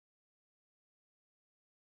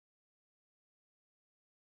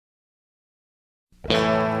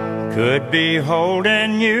could be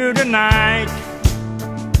holding you tonight.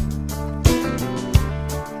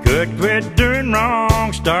 Could quit doing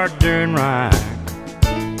wrong, start doing right.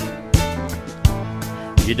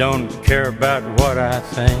 You don't care about what I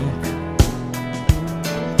think.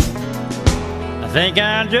 I think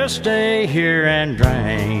I'll just stay here and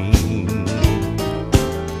drink.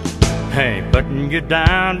 Hey, button you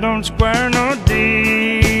down, don't square no deal.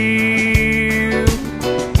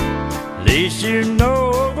 At least you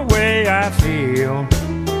know the way I feel.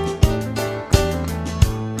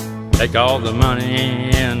 Take all the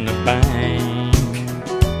money in the bank.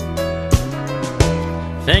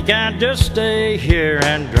 Think I'd just stay here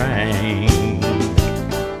and drink.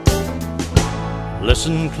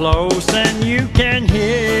 Listen close and you can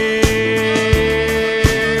hear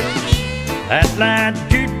that loud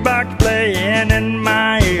jukebox playing in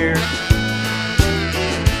my ear.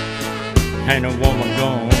 Ain't a woman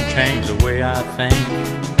gonna change the way I think.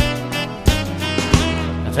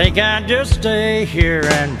 I think I'd just stay here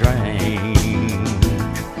and drink.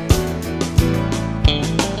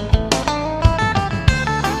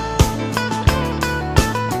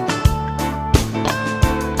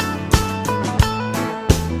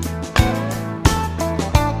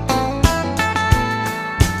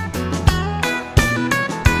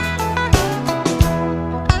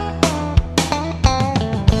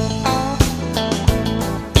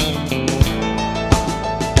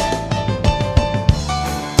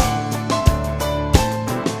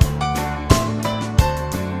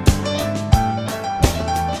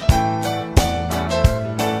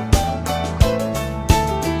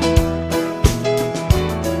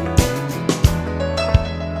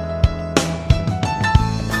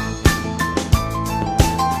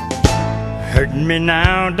 Hurting me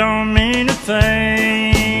now don't mean a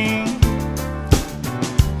thing.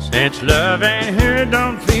 Since love ain't here,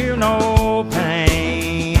 don't feel no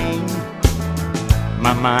pain.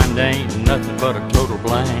 My mind ain't nothing but a total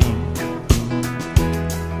blank.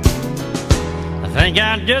 I think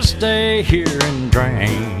I'd just stay here and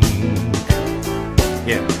drink.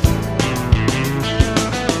 Yeah.